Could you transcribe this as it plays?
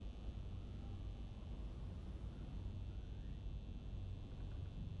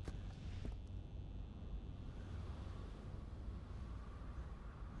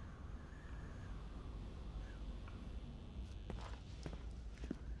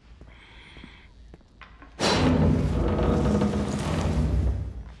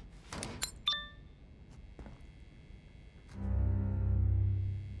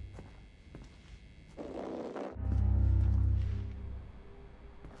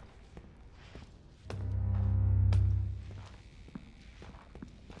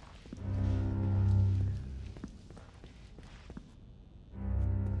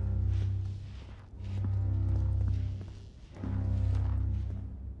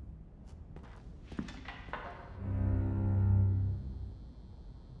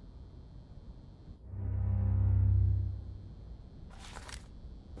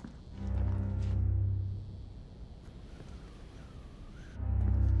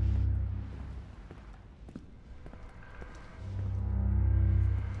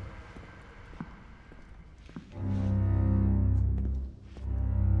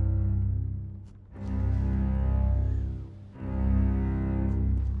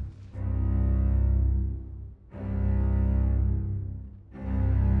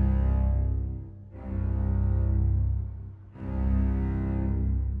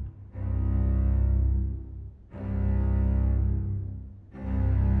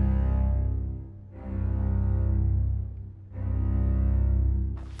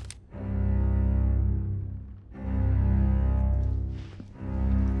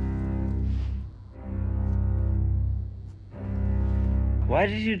Why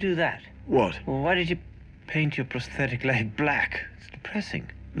did you do that? What? Well, why did you paint your prosthetic leg black? It's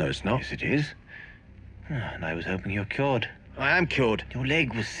depressing. No, it's not. Yes, it is. And I was hoping you're cured. I am cured. Your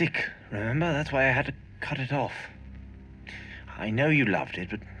leg was sick, remember? That's why I had to cut it off. I know you loved it,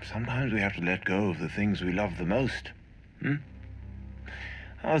 but sometimes we have to let go of the things we love the most.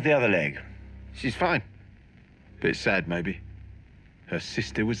 How's the other leg? She's fine. Bit sad, maybe. Her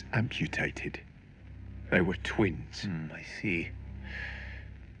sister was amputated. They were twins. I see.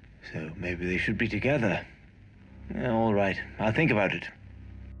 So maybe they should be together. Yeah, all right. I'll think about it.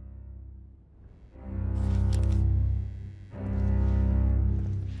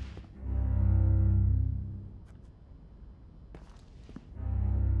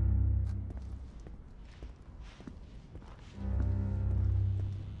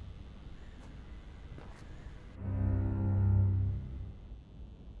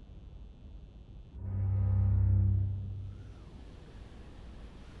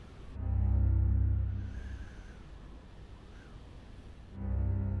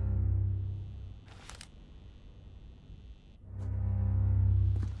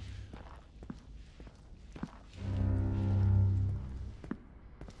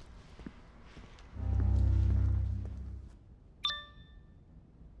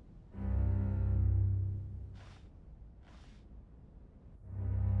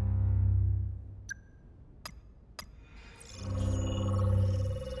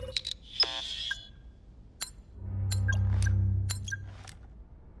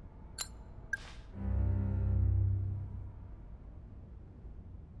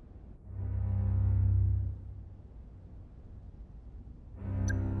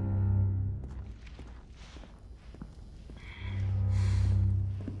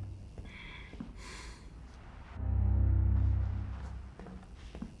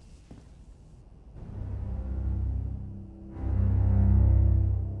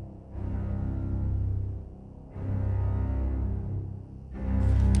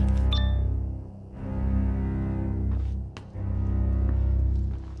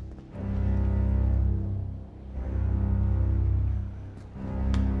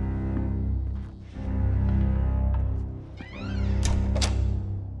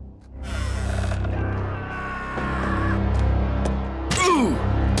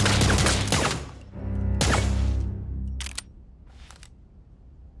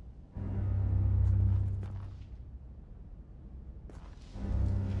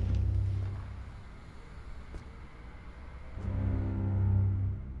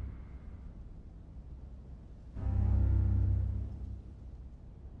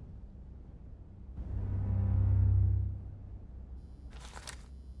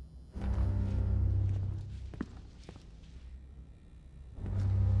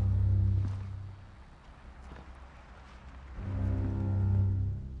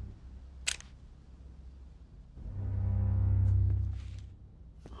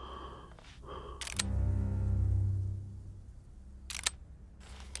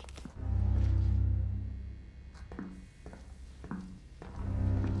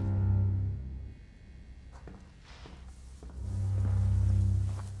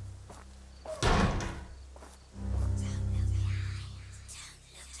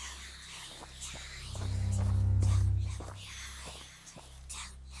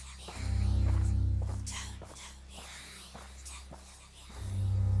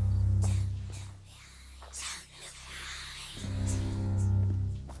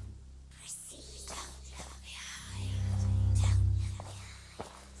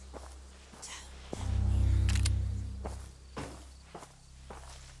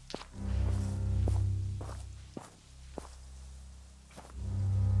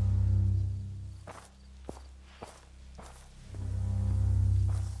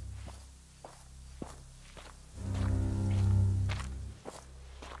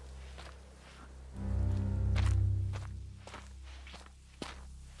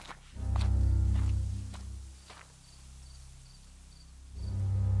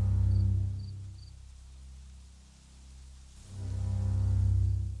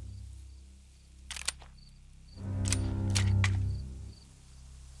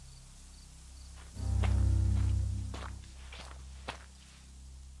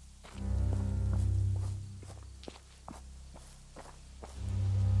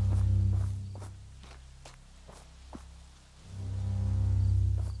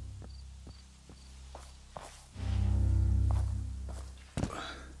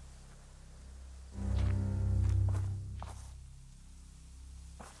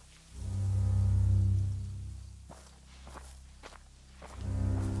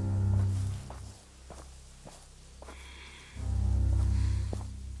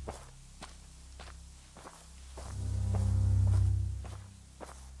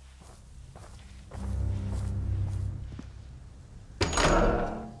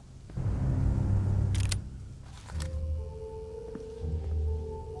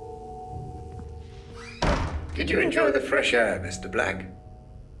 Did you enjoy the fresh air, Mr. Black?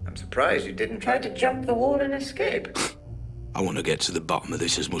 I'm surprised you didn't try to jump the wall and escape. I want to get to the bottom of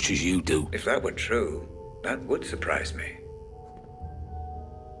this as much as you do. If that were true, that would surprise me.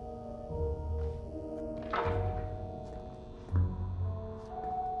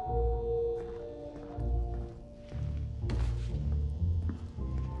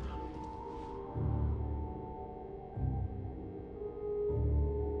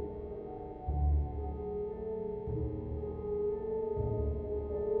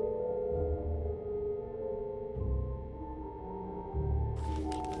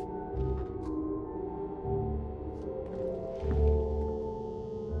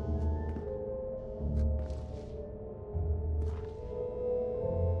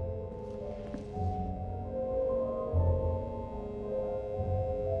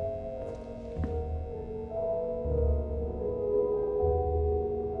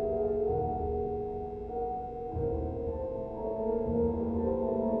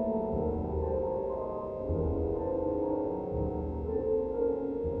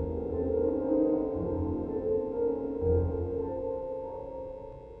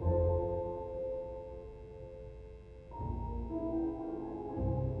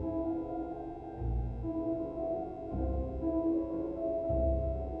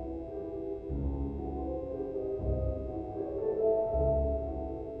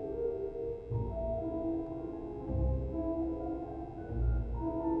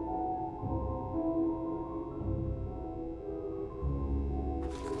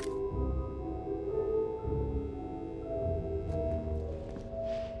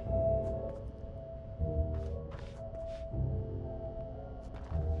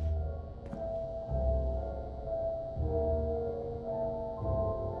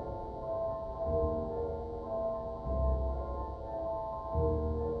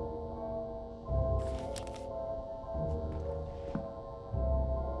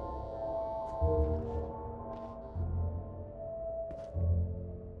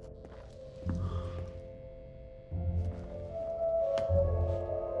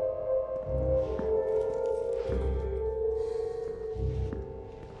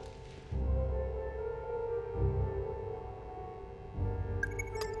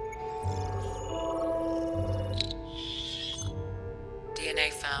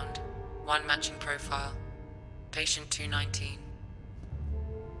 DNA found. One matching profile. Patient 219.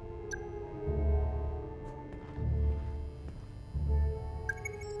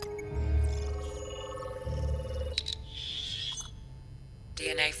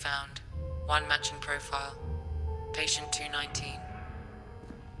 DNA found. One matching profile. Patient 219.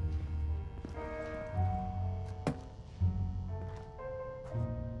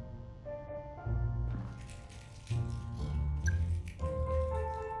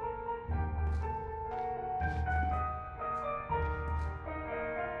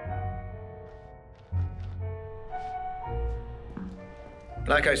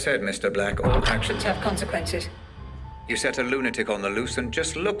 Like I said, Mr. Black, all actions Have consequences. You set a lunatic on the loose, and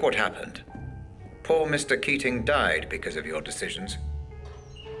just look what happened. Poor Mr. Keating died because of your decisions.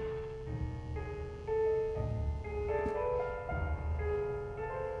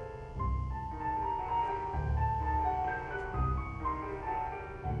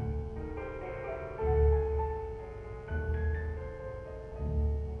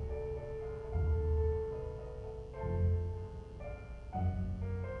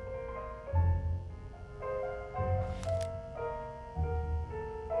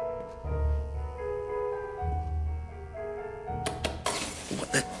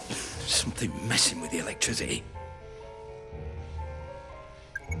 What the? Something messing with the electricity.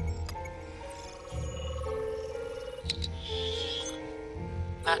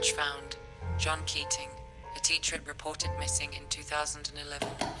 Match found. John Keating, a teacher reported missing in 2011.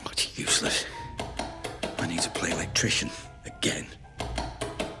 What, useless. I need to play electrician. Again.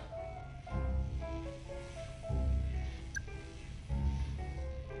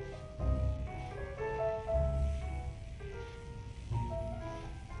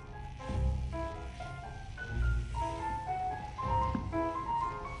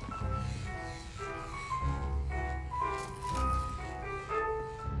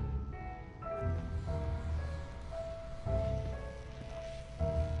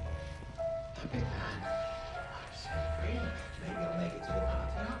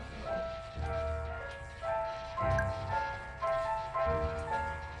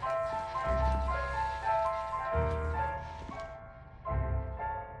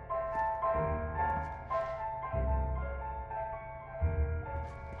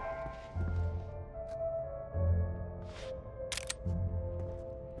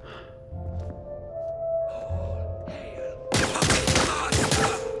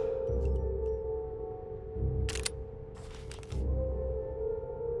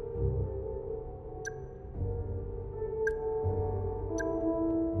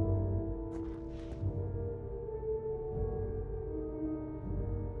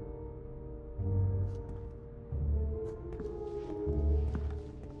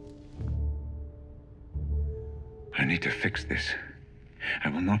 need to fix this. I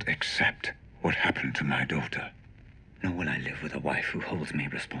will not accept what happened to my daughter. Nor will I live with a wife who holds me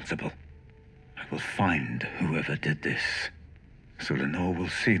responsible. I will find whoever did this. So Lenore will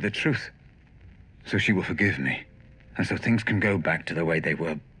see the truth. So she will forgive me. And so things can go back to the way they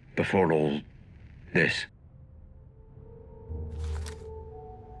were before all this.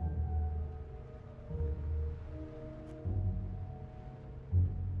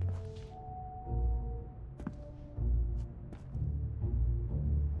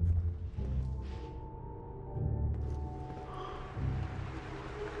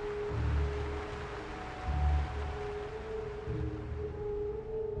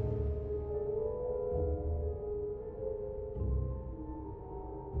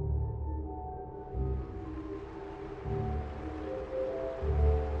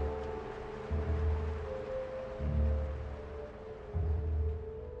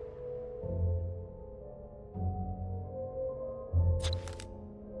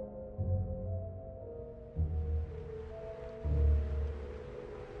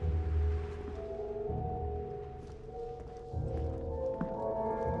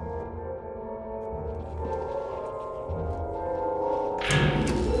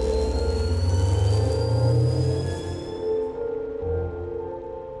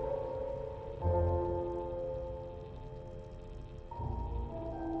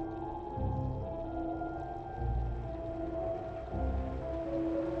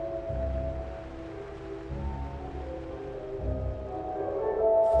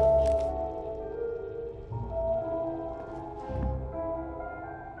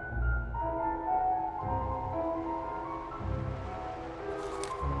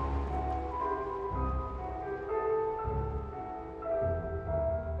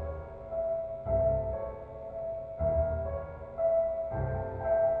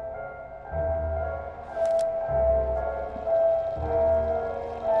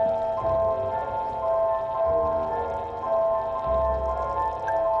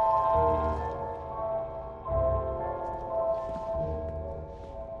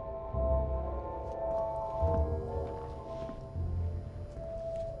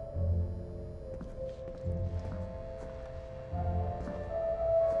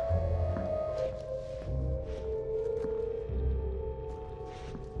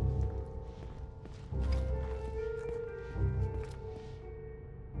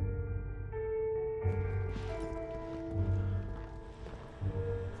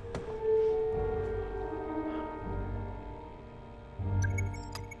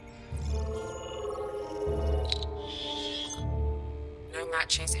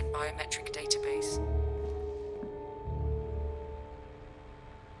 Matches in biometric database.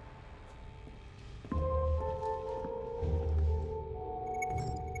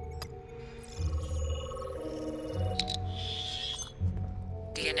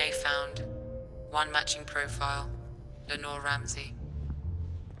 DNA found. One matching profile. Lenore Ramsey.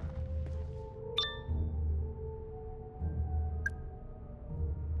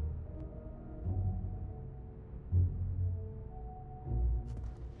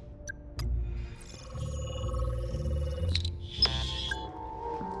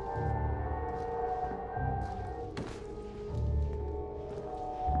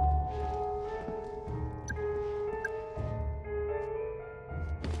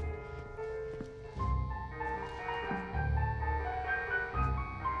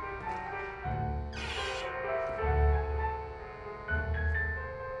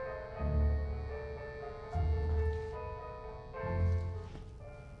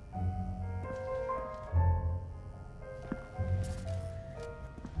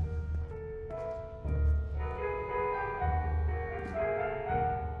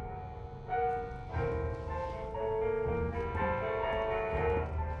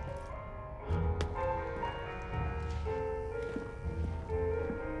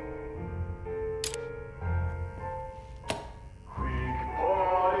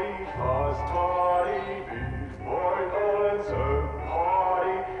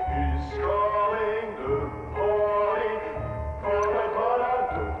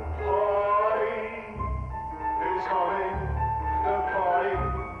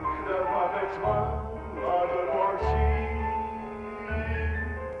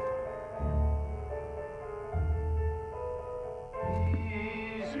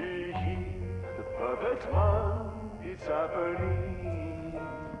 It's happening.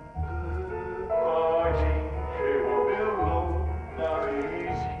 The party, it won't be long. Now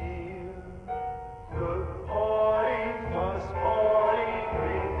he's here. The party must party.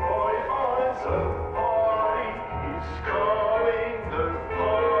 Big boy finds the party. He's coming. The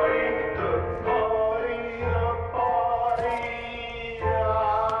party, the party, the party.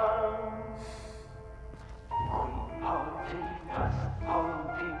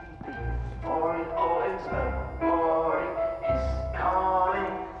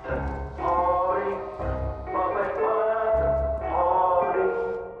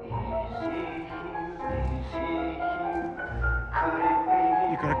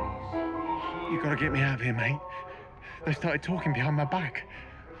 gotta get me out of here, mate. They started talking behind my back.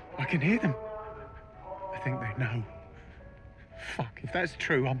 I can hear them. I think they know. Fuck, if that's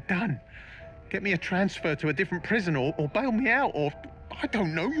true, I'm done. Get me a transfer to a different prison or bail me out or... I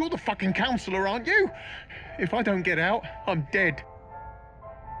don't know, you're the fucking counselor, aren't you? If I don't get out, I'm dead.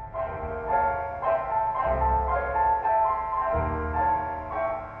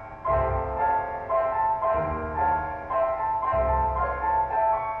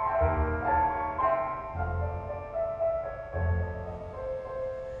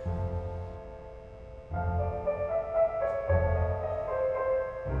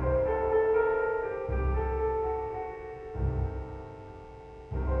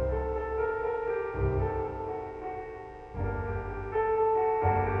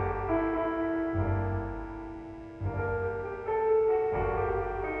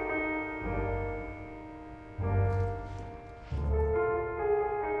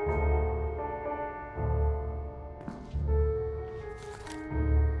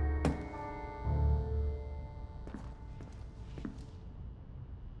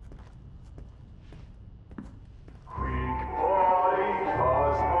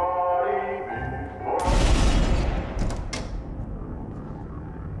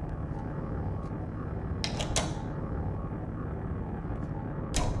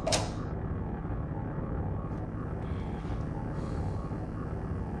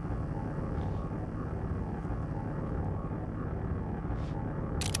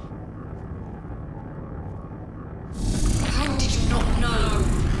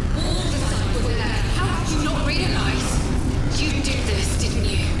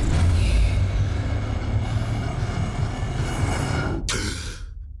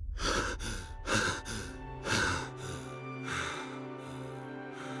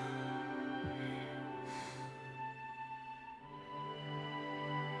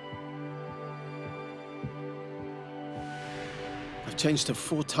 I've changed her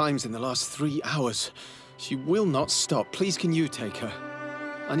 4 times in the last 3 hours. She will not stop. Please, can you take her?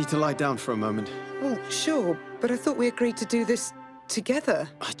 I need to lie down for a moment. Well, sure, but I thought we agreed to do this together.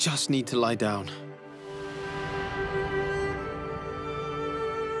 I just need to lie down.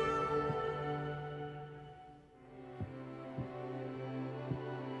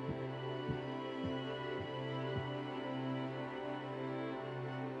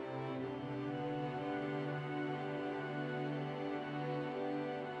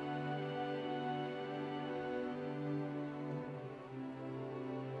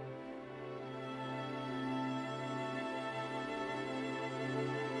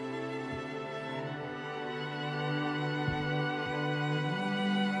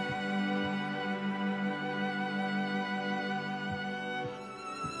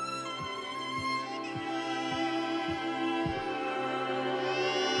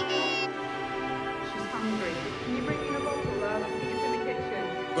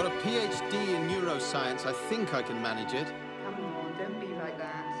 I've got a PhD in neuroscience. I think I can manage it. Come on, don't be like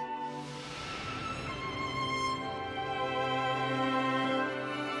that.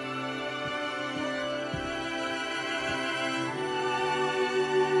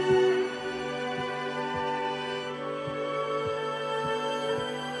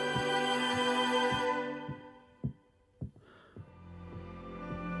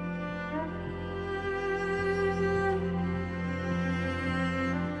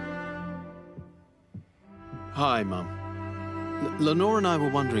 Hi, Mum. Lenore and I were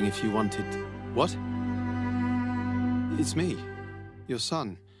wondering if you wanted... What? It's me, your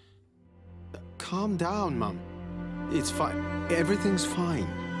son. Calm down, Mum. It's fine. Everything's fine.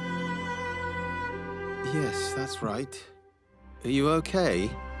 Yes, that's right. Are you okay?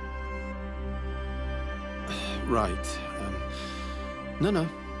 Right. No,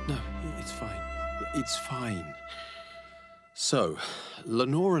 it's fine. It's fine. So,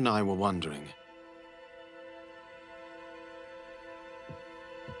 Lenore and I were wondering...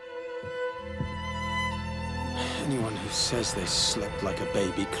 Anyone who says they slept like a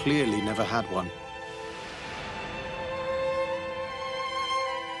baby clearly never had one.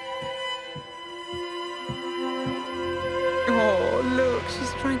 Oh, look,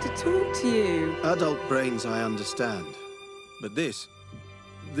 she's trying to talk to you. Adult brains I understand. But this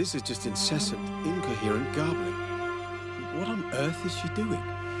is just incessant, incoherent garbling. What on earth is she doing?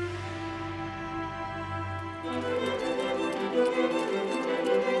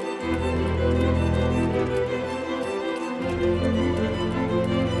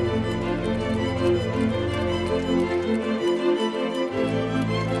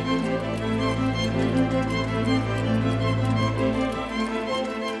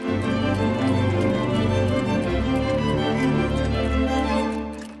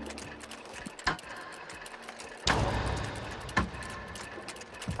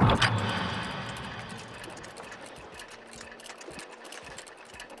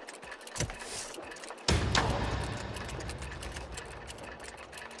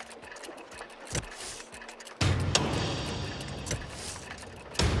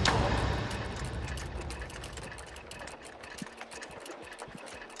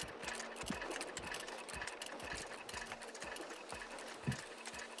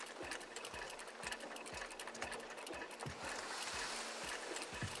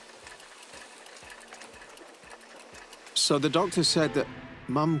 So the doctor said that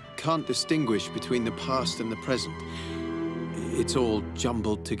Mum can't distinguish between the past and the present. It's all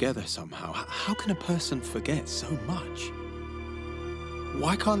jumbled together somehow. How can a person forget so much?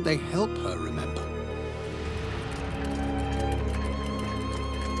 Why can't they help her remember?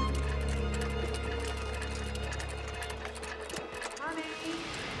 Honey,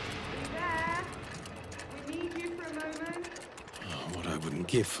 you there? We need you for a moment. Oh, what I wouldn't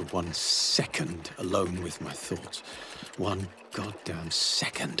give for 1 second alone with my thoughts. 1 goddamn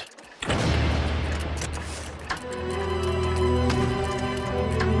second.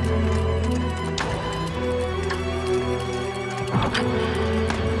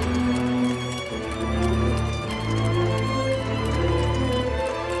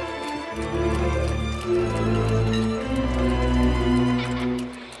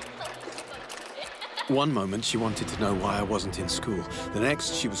 One moment she wanted to know why I wasn't in school. The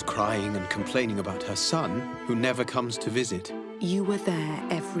next she was crying and complaining about her son, who never comes to visit. You were there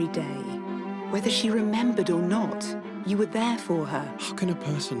every day. Whether she remembered or not, you were there for her. How can a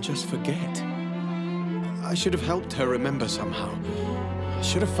person just forget? I should have helped her remember somehow. I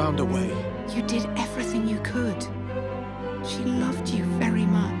should have found a way. You did everything you could. She loved you very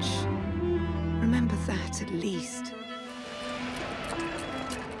much. Remember that, at least.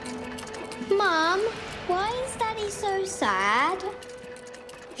 Mum, why is Daddy so sad?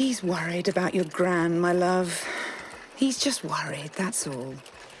 He's worried about your gran, my love. He's just worried, that's all.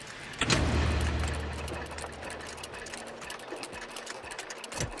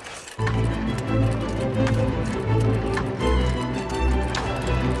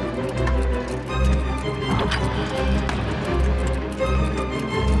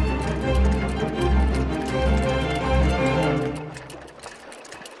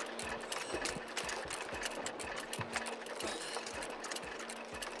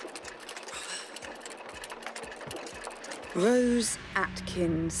 Rose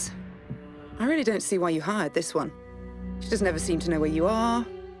Atkins. I really don't see why you hired this one. She doesn't ever seem to know where you are.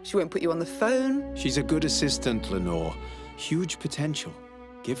 She won't put you on the phone. She's a good assistant, Lenore. Huge potential.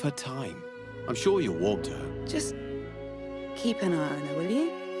 Give her time. I'm sure you'll warm to her. Just keep an eye on her, will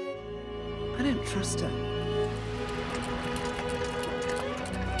you? I don't trust her.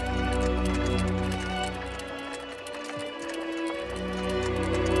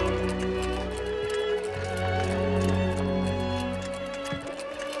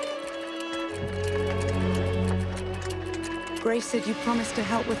 Grace said you promised to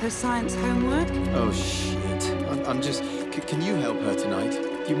help with her science homework. Oh, shit. I'm just... Can you help her tonight?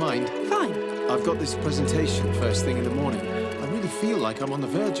 Do you mind? Fine. I've got this presentation first thing in the morning. I really feel like I'm on the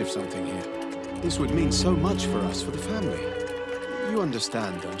verge of something here. This would mean so much for us, for the family. You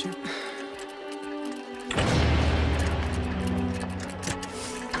understand, don't you?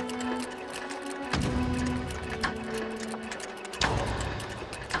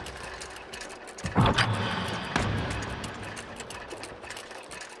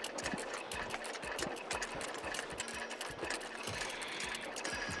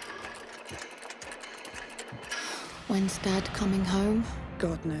 When's Dad coming home?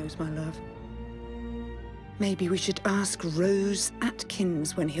 God knows, my love. Maybe we should ask Rose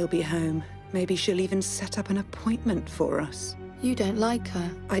Atkins when he'll be home. Maybe she'll even set up an appointment for us. You don't like her.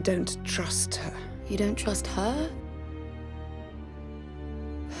 I don't trust her. You don't trust her?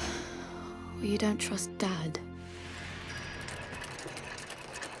 Or you don't trust Dad?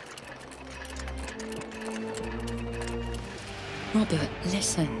 Robert,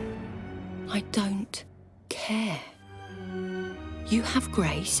 listen. I don't care. You have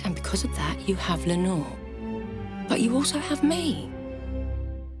Grace, and because of that, you have Lenore. But you also have me.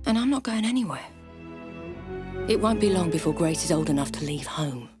 And I'm not going anywhere. It won't be long before Grace is old enough to leave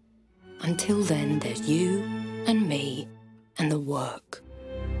home. Until then, there's you and me and the work.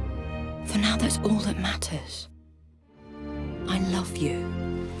 For now, that's all that matters. I love you.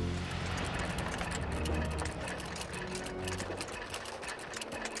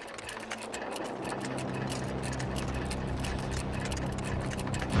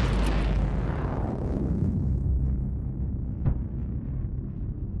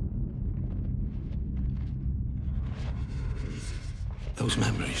 Those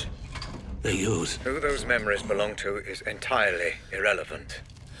memories, they're yours. Who those memories belong to is entirely irrelevant.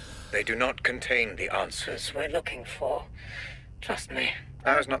 They do not contain the answers We're looking for. Trust me.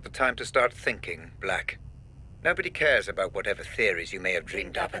 Now's not the time to start thinking, Black. Nobody cares about whatever theories you may have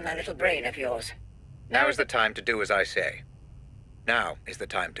dreamed up in that little brain of yours. Now is the time to do as I say. Now is the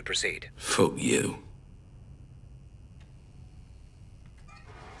time to proceed. Fuck you.